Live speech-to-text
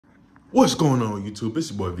What's going on, YouTube?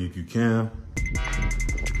 It's your boy VQ Cam.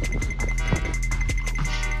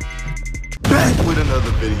 Back with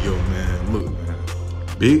another video, man. Look, man.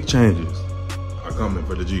 Big changes are coming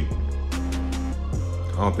for the G.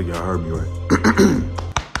 I don't think y'all heard me right.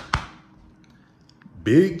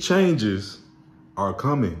 Big changes are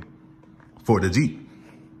coming for the G.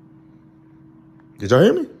 Did y'all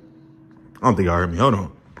hear me? I don't think y'all heard me. Hold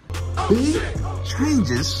on. Big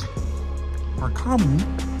changes are coming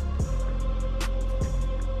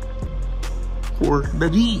for the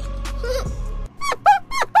G.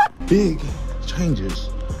 Big changes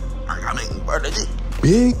are coming for the G.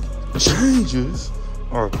 Big changes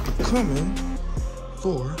are coming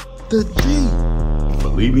for the G.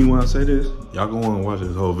 Believe me when I say this, y'all go on and watch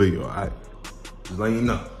this whole video, all right? Just letting you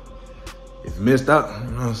know. If you missed out,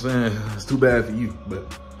 you know what I'm saying? It's too bad for you,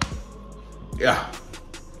 but yeah.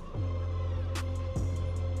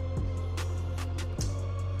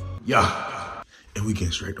 Yeah. And we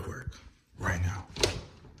getting straight to work right now.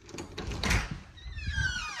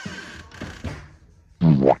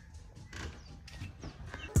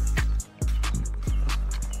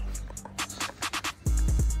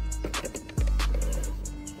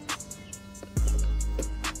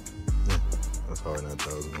 That's hard not to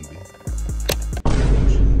tell it's gonna be.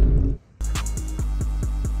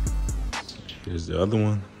 Here's the other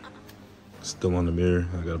one. Still on the mirror.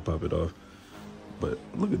 I gotta pop it off. But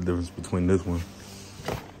look at the difference between this one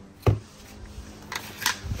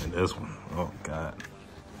and this one. Oh God.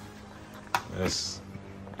 That's,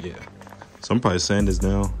 yeah. So I'm probably sand this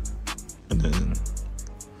down and then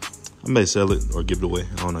I may sell it or give it away.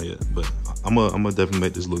 I don't know yet, but I'm gonna definitely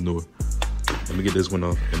make this a little newer. Let me get this one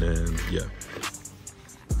off and then, yeah.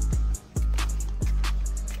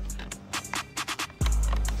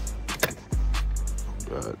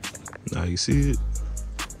 Oh God. Now you see it.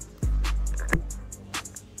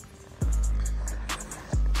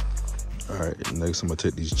 Alright, next I'm gonna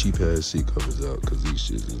take these cheap ass seat covers out because these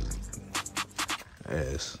shit is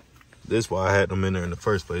ass. That's why I had them in there in the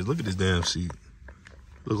first place. Look at this damn seat.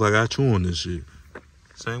 Looks like I chew on this shit.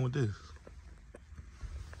 Same with this.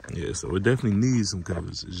 Yeah, so it definitely needs some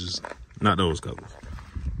covers. It's just not those covers.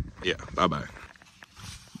 Yeah, bye-bye.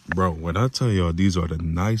 Bro, when I tell y'all these are the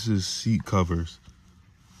nicest seat covers,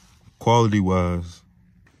 quality-wise,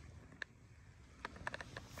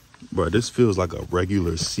 bro, this feels like a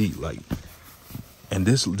regular seat, like, and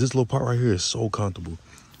this little part right here is so comfortable.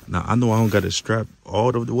 Now, I know I don't got it strapped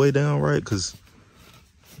all the way down, right? Because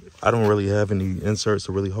I don't really have any inserts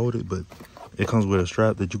to really hold it, but it comes with a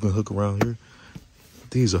strap that you can hook around here.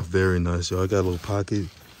 These are very nice, y'all. I got a little pocket.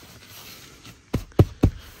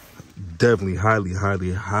 Definitely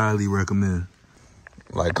highly recommend.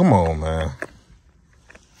 Like, come on, man.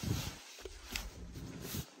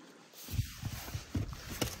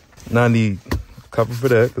 Now I need cover for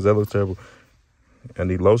that because that looks terrible. I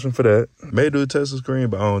need lotion for that. May do a Tesla screen,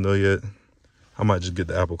 but I don't know yet. I might just get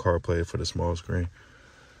the Apple CarPlay for the small screen.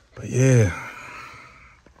 But yeah.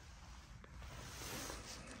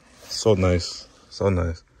 So nice. So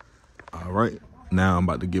nice. All right. Now I'm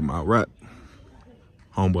about to get my wrap.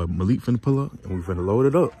 Homeboy Malik finna pull up and we finna load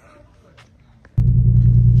it up.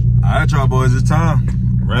 All right, y'all boys, it's time.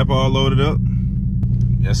 Wrap all loaded up.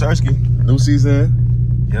 Yes, Sirski. New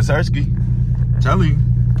season. Yes, Sirski. Tell you.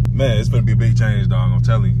 Man, it's gonna be a big change, dog. I'm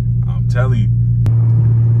telling you. I'm telling you.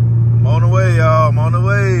 I'm on the way, y'all. I'm on the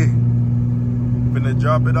way. Finna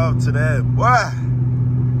drop it off to that boy.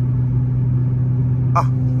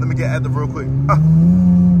 Let me get active real quick. No,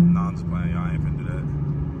 I'm just playing, y'all. I ain't finna do that.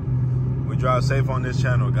 We drive safe on this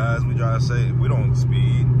channel, guys. We drive safe. We don't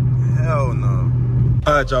speed. Hell no.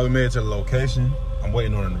 All right, y'all. We made it to the location. I'm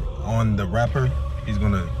waiting on the rapper. He's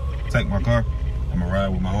gonna take my car. I'm gonna ride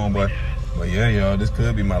with my homeboy. But yeah, y'all, this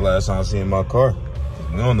could be my last time seeing my car.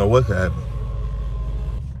 We don't know what could happen.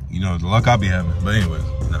 You know, the luck I be having. But anyways,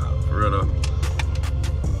 nah, for real though.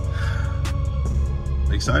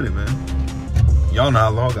 Excited, man. Y'all know how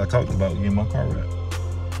long I talked about getting my car wrapped.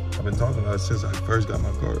 I've been talking about it since I first got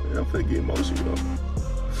my car. I'm finna get emotional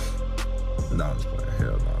though. Nah, I'm just playing.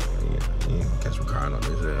 Hell no. You ain't gonna catch me crying on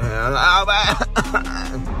this shit. Hell no, man.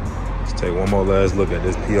 Let's take one more last look at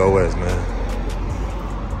this POS, man.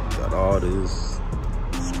 All this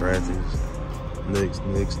scratches, nicks,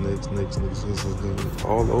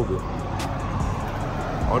 all over.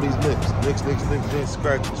 All these nicks,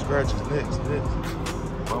 scratches, nicks.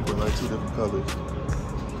 Bumper like 2 different colors.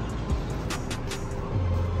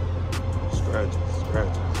 Scratches.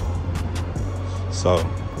 So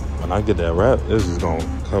when I get that wrap, this is gonna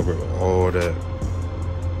cover all that.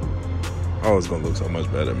 Oh, it's gonna look so much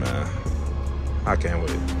better, man. I can't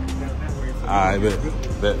wait. Alright, bet.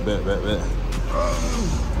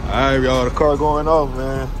 Alright, y'all, the car going off,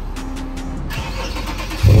 man.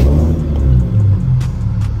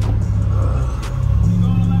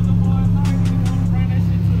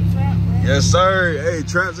 Yes, sir. Hey,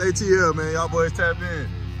 Traps ATL, man. Y'all boys tap in.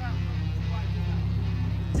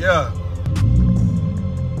 Yeah.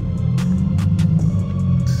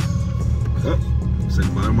 Say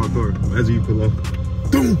goodbye to my car. Imagine you pull up.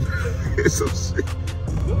 Boom! It's so sick.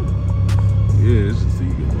 Yeah, it's just so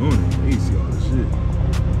you get on it. You see all this shit.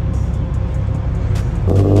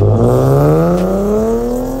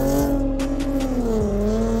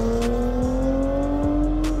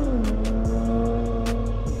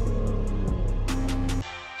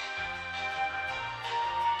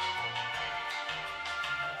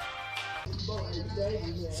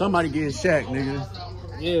 Somebody getting shacked, nigga.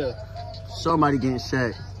 Yeah. Somebody getting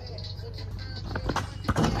shacked.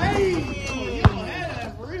 Hey! You don't have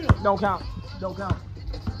that for real. Don't count. Don't count.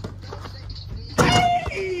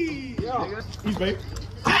 Hey! Yo. He's big.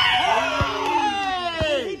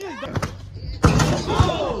 Hey!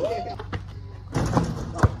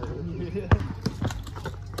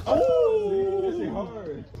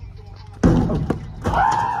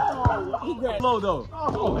 He grabbed low though.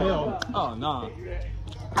 Oh hell. Oh nah.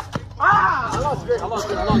 Ah! I lost grip.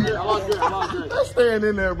 That's staying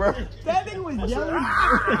in there, bro. That nigga was yelling. I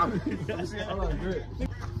lost grip.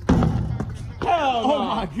 Hell no. Oh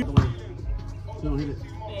my god. Don't hit it.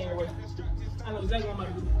 I know exactly what I'm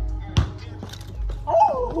about to do.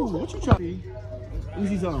 Oh! What you trying to do? Let me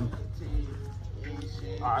see something.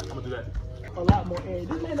 Alright, I'm gonna do that. A lot more air.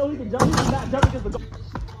 This man know he can jump. He's not jumping just to go.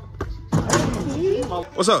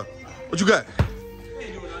 What's up? What you got?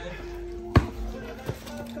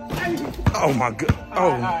 Oh my god.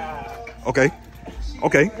 Oh. Okay.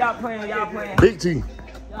 Okay. Y'all playing. Big T.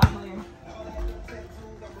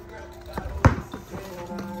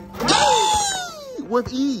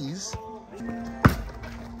 With ease.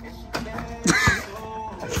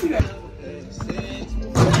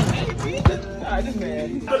 Alright, this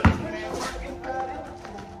man.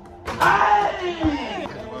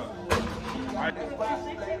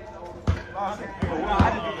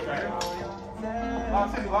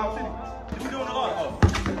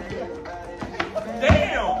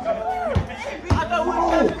 Damn! I thought we were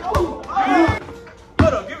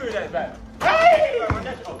hold up, give me that back. Hey!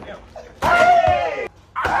 Hey!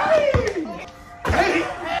 Hey!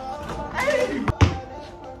 Hey!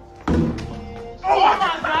 Oh my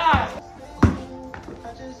god!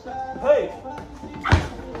 Hey!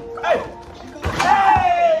 Hey! Hey!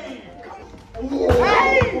 Hey!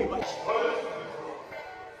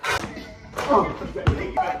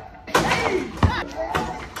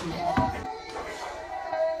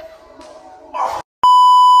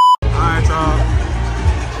 Alright,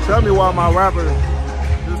 y'all. Tell me why my rapper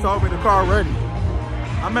just told me the car ready.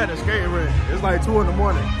 I'm at the skating rink. It's like 2 in the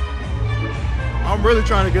morning. I'm really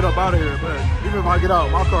trying to get up out of here, but even if I get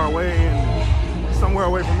out, my car way in somewhere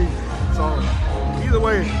away from me. So either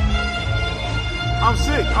way, I'm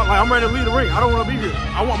sick. I'm ready to leave the rink. I don't want to be here.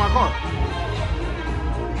 I want my car.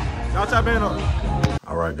 Y'all tap in up.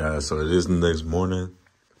 All right, guys. So it is the next morning.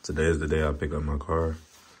 Today is the day I pick up my car.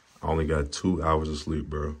 I only got 2 hours of sleep,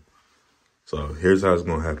 bro. So here's how it's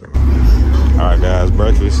gonna happen. All right, guys,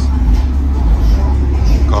 breakfast,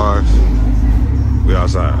 cars, we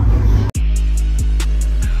outside.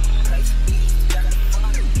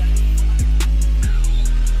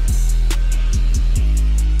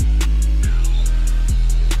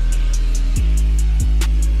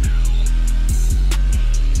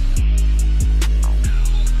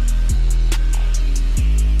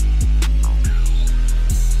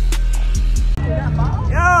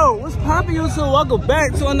 YouTube, welcome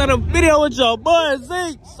back to another video with your boy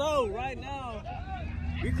Zeke. So right now,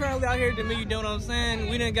 we currently out here at the meet, you know what I'm saying?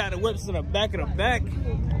 We done got the whips in the back of the back.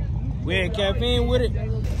 We ain't caffeine with it.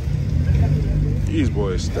 These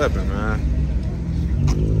boys stepping, man.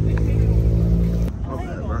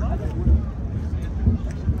 Okay, bro.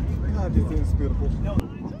 God, this thing's beautiful.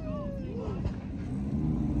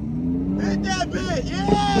 Hit that bit,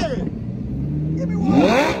 yeah! Give me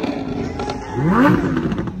one!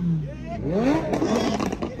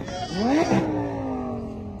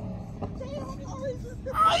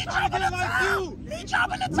 He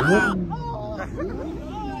dropping the top!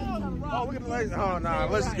 Oh, we can like, oh nah,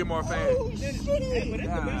 let's just get more fans. Oh, shit.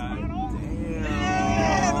 God damn.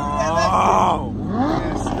 Oh,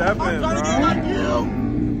 stepping, I'm trying to get like you.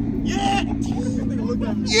 Yeah!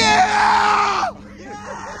 Yeah!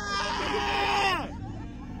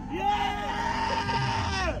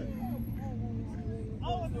 Yeah!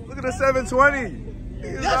 Look at the 720.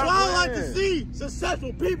 That's why I like to see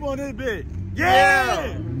successful people in this bitch.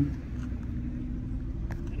 Yeah.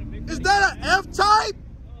 Is that an F-type?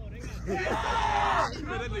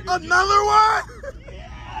 Another one?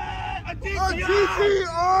 A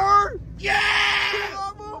GTR? Yeah! 2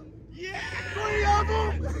 of them? Yeah! 3 of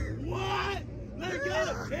them? What? Let's go!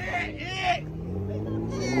 Yeah!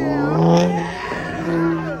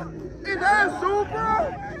 Is that a Supra?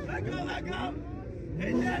 Let go!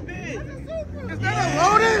 Hit that bitch! Is that a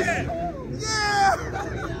Lotus? Yeah!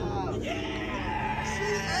 Yeah!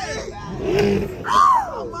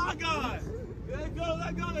 Oh my God! Let go!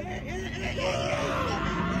 Hit.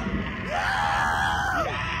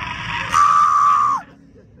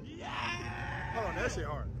 Hold on, that shit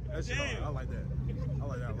hard. That shit hard. I like that.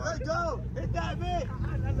 Let's go! Hit that bitch!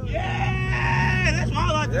 Yeah! That's what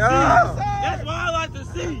I like to see. That's what I like to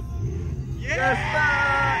see. Yeah! Yes,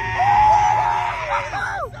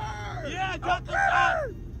 sir! Yeah, drop the top!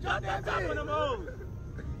 Drop that top on the move!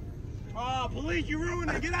 Oh, police, you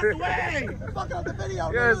ruined it. Get out the way! Fuck up the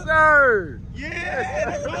video, yes, sir! Yeah!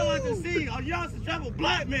 That's what I like to see. Oh, y'all some trouble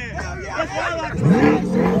black man. That's what I like to see.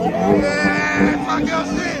 Yeah! Fuck your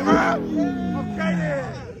shit, bro! Okay, then.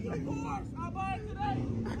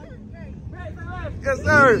 Yes,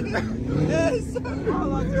 sir! Yes, sir!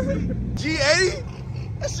 G80?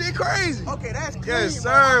 That shit crazy! Okay, that's clean. Yes,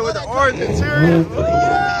 sir, with the orange interior.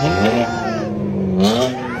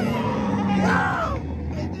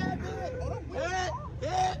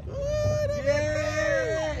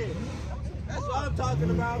 That's what I'm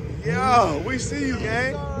talking about. Yo, we see you,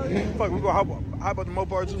 gang. Fuck, we gonna hop up the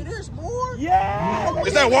Mopar too. There's more? Yeah!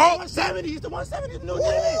 Is that Walt? 170. It's the 170. It's the new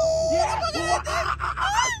Jimmy. Yeah!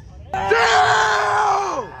 Damn!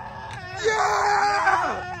 Yeah!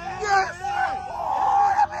 Yes!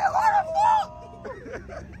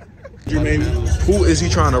 Who is he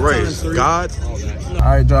trying to race? God? All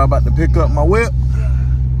right, y'all, about to pick up my whip.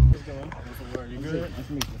 You good? Nice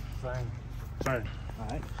to meet you. Same. All right.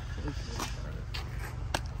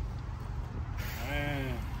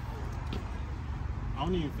 Man. I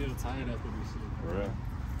don't even feel tired after this shit. For real?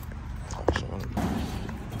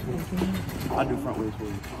 I do front wheels for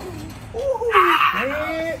you.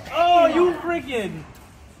 Oh, you freaking.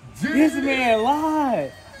 This man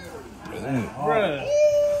lied. Bruh.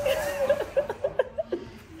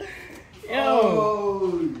 Yo.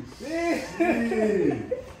 Oh, shit.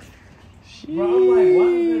 Bro, I'm like, why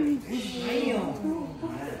is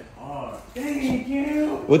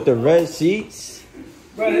Damn. With the red seats?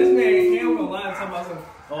 Bro, this man can't go lie talking about some,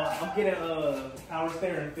 I'm getting power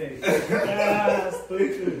steering fixed. That's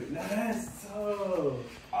stupid. Nah, that's so.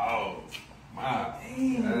 Oh, my.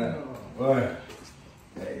 Damn. What?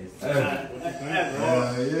 That's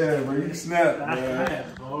Yeah, bro, you snapped, bro.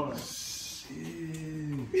 That's hard.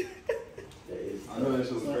 I know that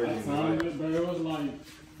shit was crazy. Bro, it was like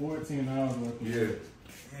 14 hours worth. Yeah.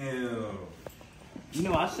 Damn. You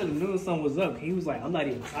know, I should have known something was up. He was like, I'm not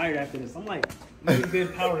even tired after this. I'm like, you've been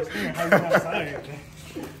power steering. How you not tired?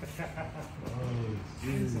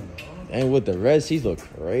 And with the red seats look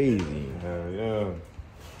crazy. Hell yeah.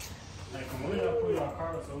 Like, when did I pull your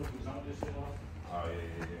car so we can jump this shit off? Oh,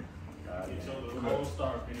 yeah. He showed the Gold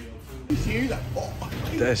Star video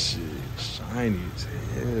too. That shit shiny as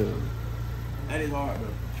hell. That is hard, bro.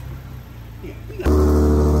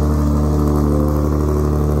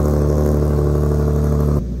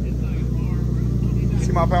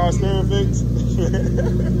 See my power steering fix?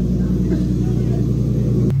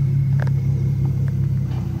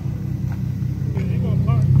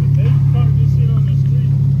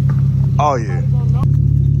 Oh yeah.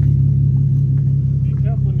 Be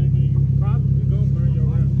careful, nigga. You probably gonna burn your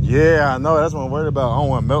wrap. Yeah, I know. That's what I'm worried about. I don't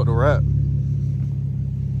want to melt the wrap.